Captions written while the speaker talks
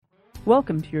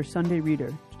Welcome to your Sunday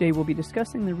Reader. Today we'll be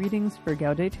discussing the readings for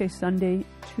Gaudete Sunday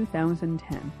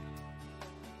 2010.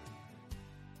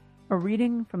 A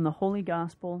reading from the Holy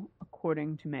Gospel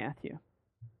according to Matthew.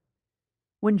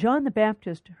 When John the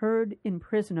Baptist heard in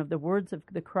prison of the words of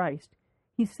the Christ,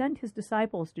 he sent his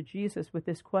disciples to Jesus with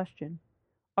this question,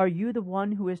 "Are you the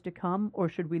one who is to come, or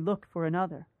should we look for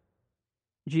another?"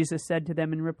 Jesus said to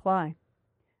them in reply,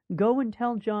 "Go and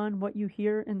tell John what you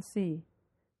hear and see.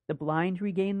 The blind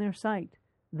regain their sight,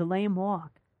 the lame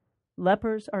walk,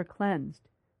 lepers are cleansed,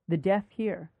 the deaf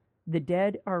hear, the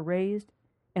dead are raised,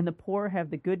 and the poor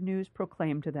have the good news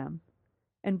proclaimed to them.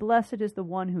 And blessed is the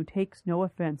one who takes no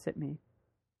offense at me."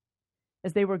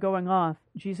 As they were going off,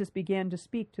 Jesus began to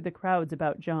speak to the crowds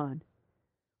about John.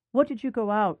 "What did you go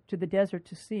out to the desert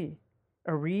to see?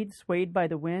 A reed swayed by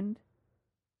the wind?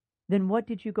 Then what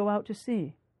did you go out to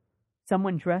see?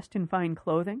 Someone dressed in fine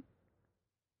clothing?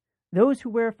 Those who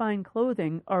wear fine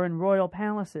clothing are in royal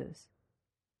palaces.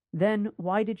 Then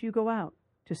why did you go out?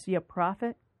 To see a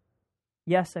prophet?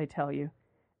 Yes, I tell you,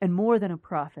 and more than a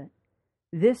prophet.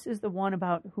 This is the one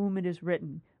about whom it is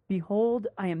written, 'Behold,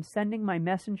 I am sending my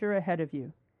messenger ahead of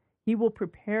you. He will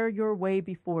prepare your way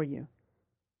before you.'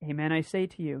 Amen, I say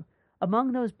to you,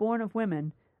 among those born of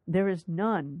women, there is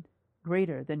none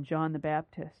greater than John the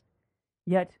Baptist.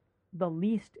 Yet the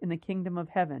least in the kingdom of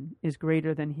heaven is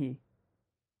greater than he."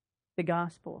 The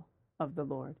Gospel of the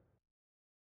Lord.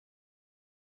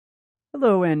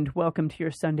 Hello and welcome to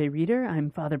your Sunday Reader.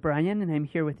 I'm Father Brian and I'm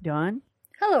here with Dawn.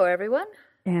 Hello, everyone.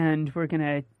 And we're going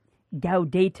to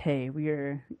gaudete. We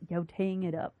are gaudeteing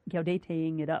it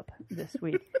up this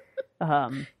week.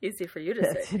 Easy for you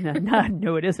to say.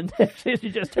 No, it isn't. Actually, as you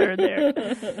just heard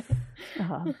there.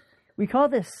 We call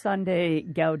this Sunday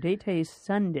Gaudete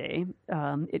Sunday.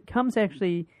 It comes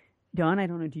actually... Dawn, I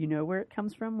don't know, do you know where it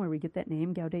comes from, where we get that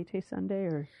name, Gaudete Sunday?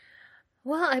 Or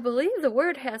Well, I believe the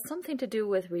word has something to do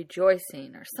with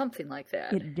rejoicing or something like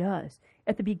that. It does.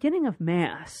 At the beginning of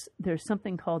Mass, there's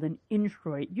something called an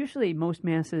introit. Usually most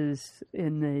Masses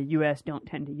in the U.S. don't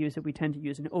tend to use it. We tend to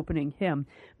use an opening hymn.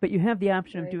 But you have the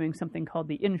option of doing something called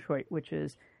the introit, which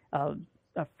is a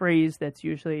phrase that's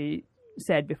usually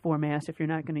said before Mass if you're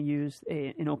not going to use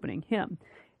an opening hymn.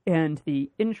 And the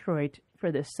introit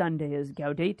for this Sunday is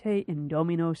Gaudete in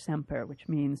Domino Semper, which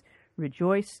means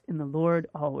rejoice in the Lord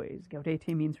always.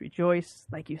 Gaudete means rejoice,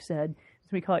 like you said. So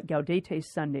we call it Gaudete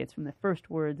Sunday. It's from the first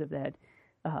words of that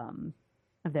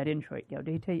introit,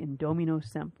 Gaudete in Domino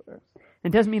Semper.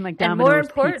 And it doesn't mean like Domino's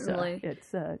importantly,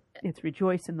 Pizza. It's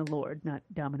rejoice in the Lord, not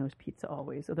Domino's Pizza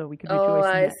always, although we could rejoice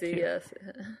in that see, too. Yes.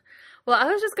 Well, I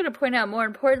was just going to point out, more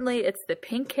importantly, it's the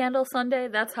pink candle Sunday.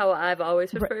 That's how I've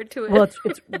always referred to it. Well,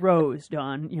 it's rose,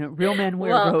 Dawn. You know, real men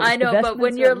wear rose. Well, I know, but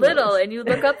when you're little and you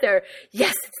look up there,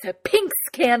 yes, it's the pink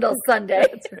candle Sunday.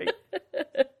 That's right.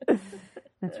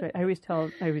 That's right. I always tell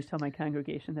my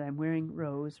congregation that I'm wearing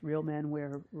rose. Real men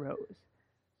wear rose.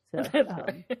 So,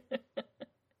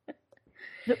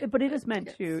 but it is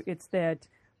meant to. It's that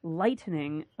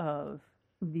lightening of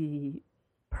the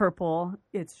purple.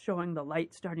 It's showing the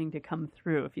light starting to come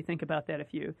through. If you think about that,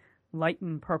 if you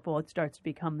lighten purple, it starts to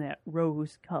become that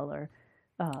rose color.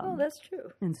 That's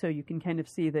true. And so you can kind of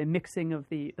see the mixing of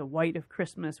the white of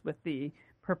Christmas with the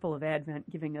purple of Advent,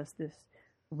 giving us this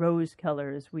rose color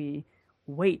as we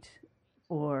wait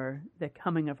for the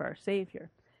coming of our Savior.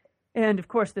 And of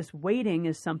course, this waiting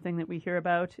is something that we hear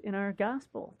about in our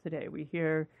gospel today. We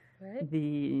hear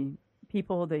the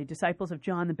people, the disciples of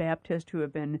John the Baptist who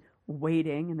have been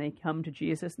waiting, and they come to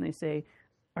Jesus and they say,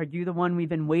 "Are you the one we've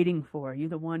been waiting for? Are you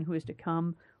the one who is to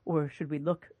come, or should we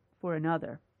look for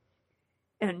another?"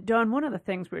 And Dawn, one of the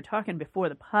things we were talking before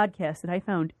the podcast that I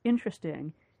found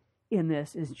interesting in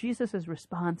this is Jesus'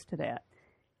 response to that.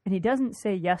 And he doesn't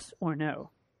say yes or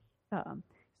no.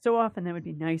 So often that would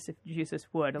be nice if Jesus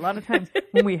would. A lot of times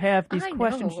when we have these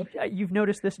questions, you've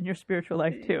noticed this in your spiritual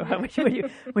life too. How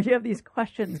when you have these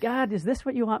questions, God, is this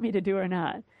what you want me to do or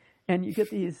not? And you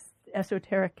get these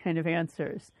esoteric kind of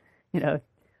answers. You know,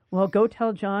 well, go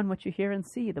tell John what you hear and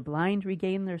see. The blind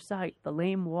regain their sight, the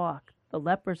lame walk, the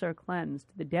lepers are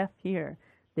cleansed, the deaf hear,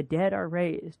 the dead are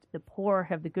raised, the poor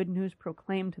have the good news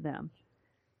proclaimed to them.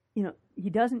 You know, he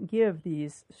doesn't give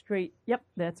these straight, "Yep,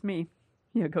 that's me.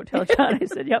 You know, go tell John." I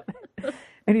said, "Yep."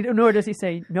 And nor does he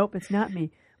say, "Nope, it's not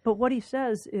me." But what he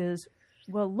says is,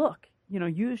 well, look, you know,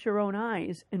 use your own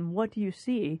eyes, and what do you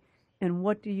see? And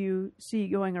what do you see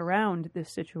going around this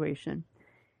situation?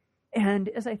 And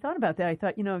as I thought about that, I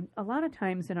thought, you know, a lot of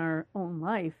times in our own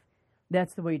life,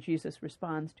 that's the way Jesus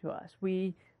responds to us.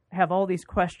 We have all these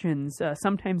questions.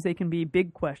 Sometimes they can be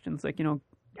big questions like, you know,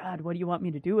 God, what do you want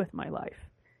me to do with my life?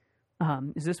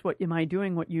 Am I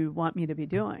doing what you want me to be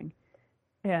doing?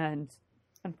 And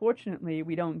unfortunately,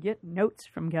 we don't get notes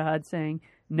from God saying,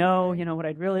 no, what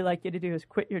I'd really like you to do is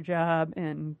quit your job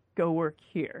and go work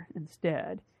here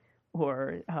instead.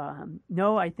 Or,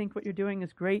 no, I think what you're doing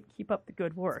is great. Keep up the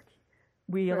good work.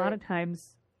 We a lot of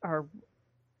times are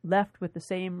left with the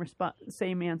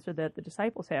same answer that the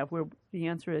disciples have, where the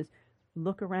answer is,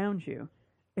 look around you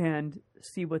and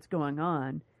see what's going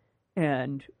on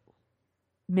and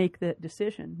make that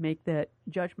decision, make that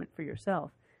judgment for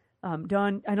yourself.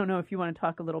 Dawn, I don't know if you want to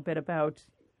talk a little bit about,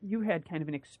 you had kind of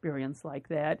an experience like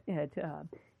that.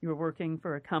 You were working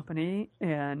for a company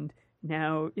and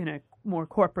now in a more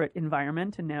corporate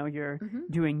environment, and now you're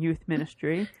doing youth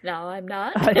ministry. No, I'm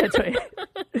not. That's right.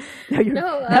 Now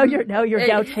you're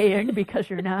gouting because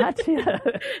you're not.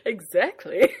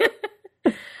 Exactly.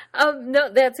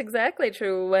 No, that's exactly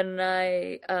true. When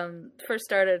I first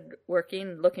started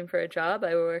looking for a job,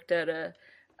 I worked at a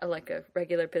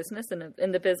regular business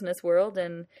in the business world,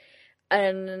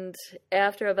 and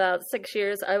after about 6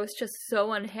 years, I was just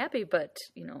so unhappy, but,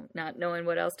 not knowing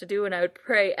what else to do. And I would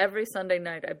pray every Sunday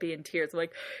night. I'd be in tears,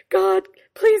 like, God,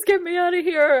 please get me out of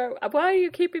here. Why are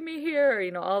you keeping me here?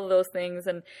 All of those things,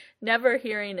 and never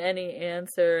hearing any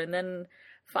answer. And then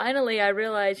finally I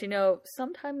realized,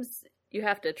 sometimes you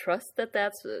have to trust that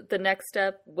that's the next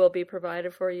step will be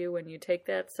provided for you when you take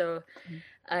that. So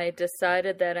I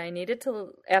decided that I needed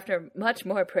to, after much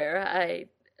more prayer, I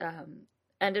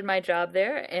ended my job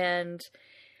there, and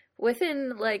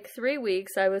within 3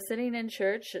 weeks I was sitting in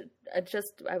church.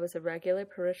 I was a regular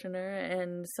parishioner,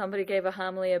 and somebody gave a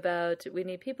homily about we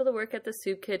need people to work at the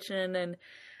soup kitchen, and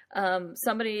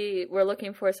we're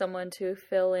looking for someone to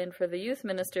fill in for the youth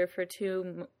minister for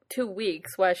 2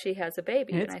 weeks while she has a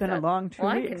baby. It's been a long 2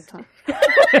 weeks.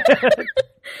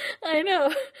 I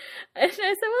know. And I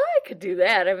said, well, I could do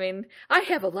that. I mean, I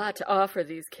have a lot to offer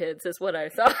these kids, is what I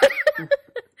thought.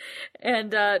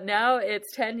 And now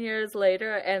it's 10 years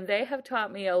later, and they have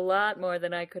taught me a lot more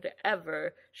than I could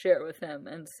ever share with them.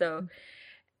 And so,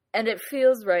 and it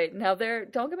feels right. Now,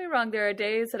 don't get me wrong, there are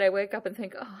days that I wake up and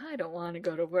think, oh, I don't want to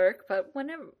go to work. But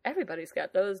everybody's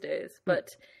got those days. But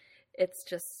it's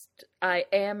just, I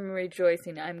am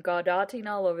rejoicing. I'm Gaudotting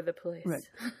all over the place. Right.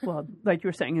 Well, like you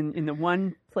were saying, in the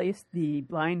one place, the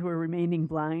blind were remaining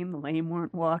blind, the lame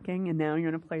weren't walking, and now you're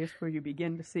in a place where you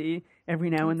begin to see every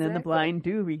now and then the blind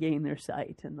do regain their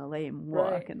sight, and the lame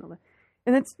walk. Right.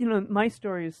 And that's, my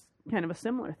story is kind of a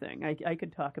similar thing. I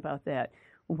could talk about that,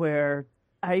 where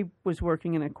I was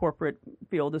working in a corporate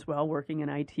field as well, working in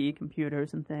IT,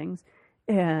 computers and things,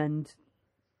 and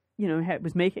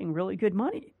was making really good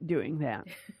money doing that.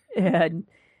 And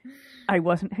I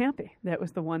wasn't happy. That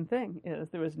was the one thing, is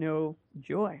there was no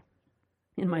joy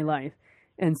in my life.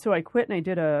 And so I quit, and I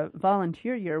did a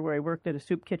volunteer year where I worked at a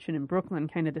soup kitchen in Brooklyn,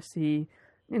 kind of to see,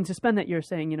 and to spend that year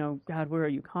saying, God, where are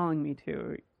you calling me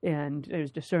to? And I was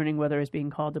discerning whether I was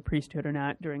being called to priesthood or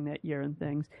not during that year and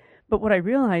things. But what I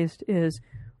realized is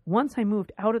once I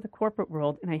moved out of the corporate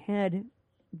world and I had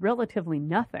relatively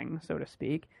nothing, so to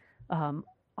speak,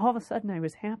 all of a sudden I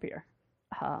was happier.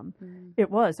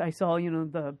 I saw,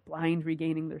 the blind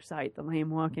regaining their sight, the lame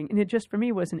walking. And it just, for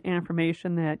me, was an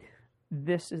affirmation that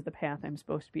this is the path I'm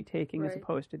supposed to be taking, as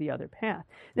opposed to the other path.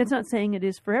 And it's not saying it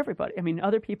is for everybody. I mean,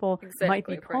 other people might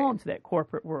be called to that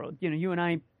corporate world. You and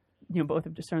I, both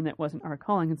have discerned that wasn't our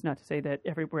calling. It's not to say that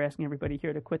we're asking everybody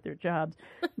here to quit their jobs,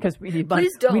 because we need money.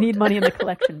 We need money in the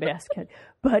collection basket.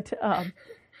 But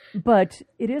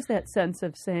it is that sense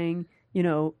of saying,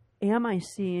 am I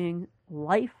seeing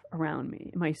life around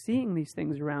me? Am I seeing these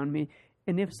things around me?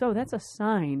 And if so, that's a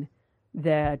sign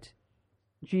that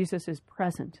Jesus is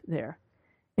present there.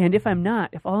 And if I'm not,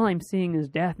 if all I'm seeing is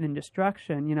death and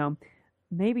destruction,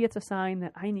 maybe it's a sign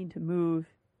that I need to move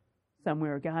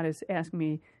somewhere. God is asking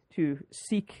me to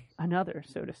seek another,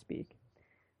 so to speak.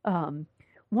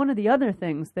 One of the other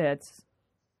things that's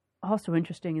also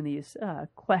interesting in these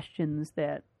questions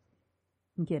that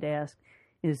get asked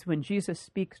is when Jesus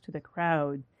speaks to the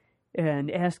crowd and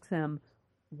asks them,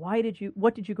 what did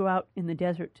you go out in the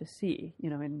desert to see?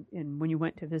 And when you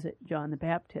went to visit John the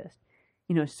Baptist,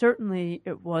 certainly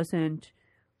it wasn't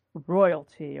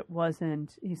royalty. It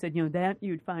wasn't, he said, that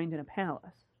you'd find in a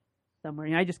palace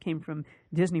somewhere. I just came from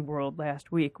Disney World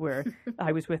last week, where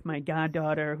I was with my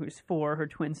goddaughter, who's 4, her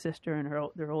twin sister, and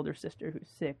their older sister, who's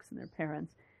 6, and their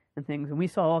parents and things. And we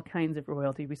saw all kinds of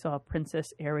royalty. We saw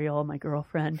Princess Ariel, my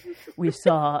girlfriend. We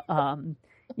saw,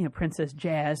 Princess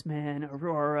Jasmine,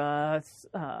 Aurora,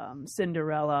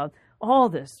 Cinderella, all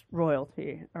this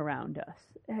royalty around us.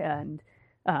 And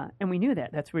we knew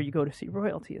that. That's where you go to see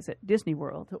royalty, is at Disney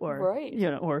World or,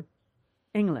 or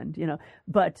England,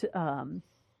 But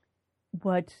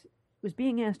what was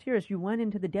being asked here is, you went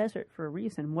into the desert for a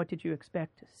reason. What did you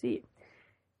expect to see?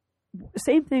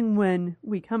 Same thing when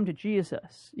we come to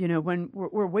Jesus. When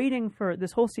we're waiting for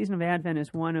this whole season of Advent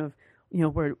is one of,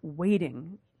 we're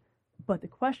waiting. But the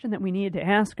question that we need to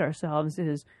ask ourselves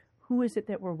is, who is it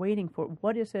that we're waiting for?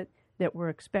 What is it that we're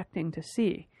expecting to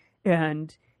see?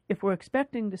 And if we're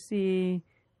expecting to see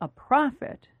a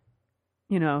prophet,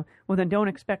 well, then don't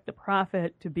expect the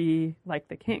prophet to be like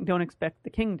the king. Don't expect the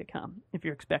king to come if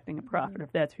you're expecting a prophet,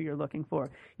 if that's who you're looking for.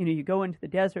 You go into the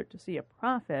desert to see a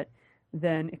prophet,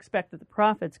 then expect that the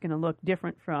prophet's going to look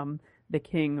different from the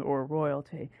king or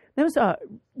royalty. That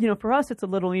was, for us, it's a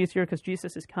little easier because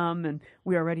Jesus has come and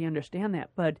we already understand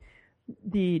that. But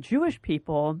the Jewish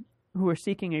people who were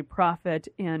seeking a prophet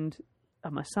and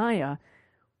a Messiah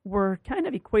were kind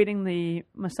of equating the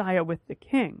Messiah with the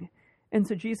king. And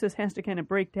so Jesus has to kind of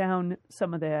break down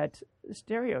some of that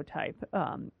stereotype,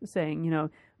 saying,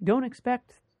 don't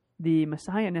expect the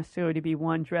Messiah necessarily to be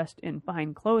one dressed in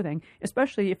fine clothing,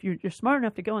 especially if you're smart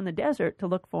enough to go in the desert to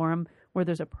look for him where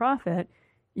there's a prophet,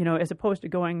 as opposed to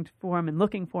going for him and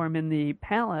looking for him in the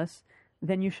palace,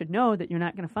 then you should know that you're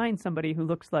not going to find somebody who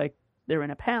looks like they're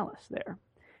in a palace there.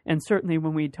 And certainly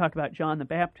when we talk about John the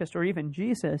Baptist or even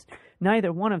Jesus,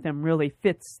 neither one of them really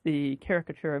fits the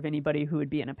caricature of anybody who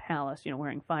would be in a palace,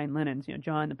 wearing fine linens.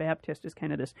 John the Baptist is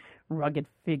kind of this rugged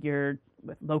figure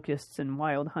with locusts and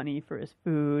wild honey for his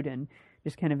food and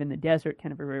just kind of in the desert,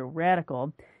 kind of a very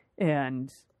radical.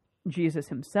 And Jesus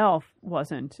himself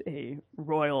wasn't a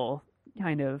royal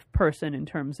kind of person in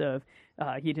terms of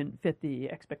he didn't fit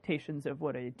the expectations of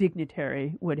what a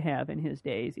dignitary would have in his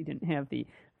days. He didn't have the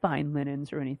fine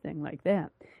linens or anything like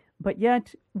that. But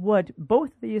yet what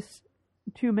both these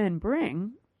two men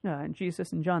bring,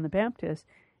 Jesus and John the Baptist,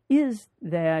 is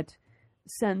that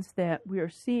sense that we are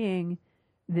seeing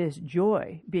this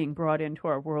joy being brought into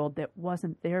our world that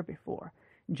wasn't there before.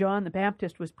 John the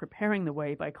Baptist was preparing the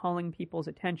way by calling people's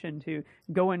attention to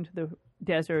go into the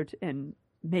desert and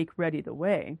make ready the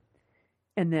way.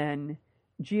 And then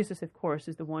Jesus, of course,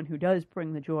 is the one who does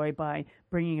bring the joy by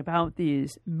bringing about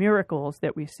these miracles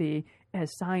that we see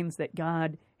as signs that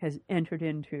God has entered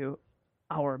into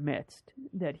our midst,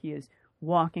 that he is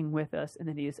walking with us and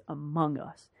that he is among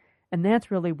us. And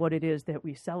that's really what it is that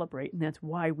we celebrate, and that's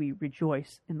why we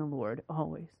rejoice in the Lord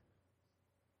always.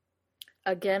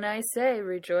 Again, I say,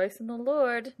 rejoice in the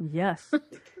Lord. Yes.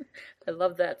 I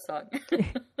love that song.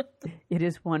 It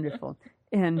is wonderful.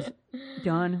 And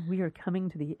Dawn, we are coming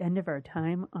to the end of our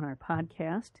time on our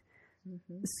podcast.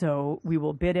 Mm-hmm. So we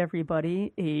will bid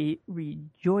everybody a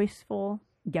rejoiceful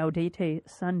Gaudete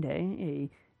Sunday,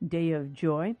 a day of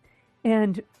joy.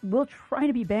 And we'll try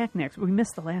to be back next. We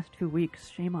missed the last 2 weeks.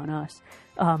 Shame on us.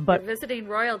 But we're visiting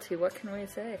royalty. What can we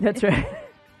say? That's right.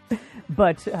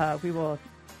 But we will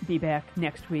be back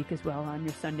next week as well on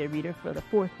your Sunday Reader for the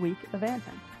 4th week of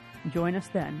Advent. Join us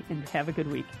then and have a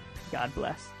good week. God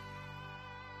bless.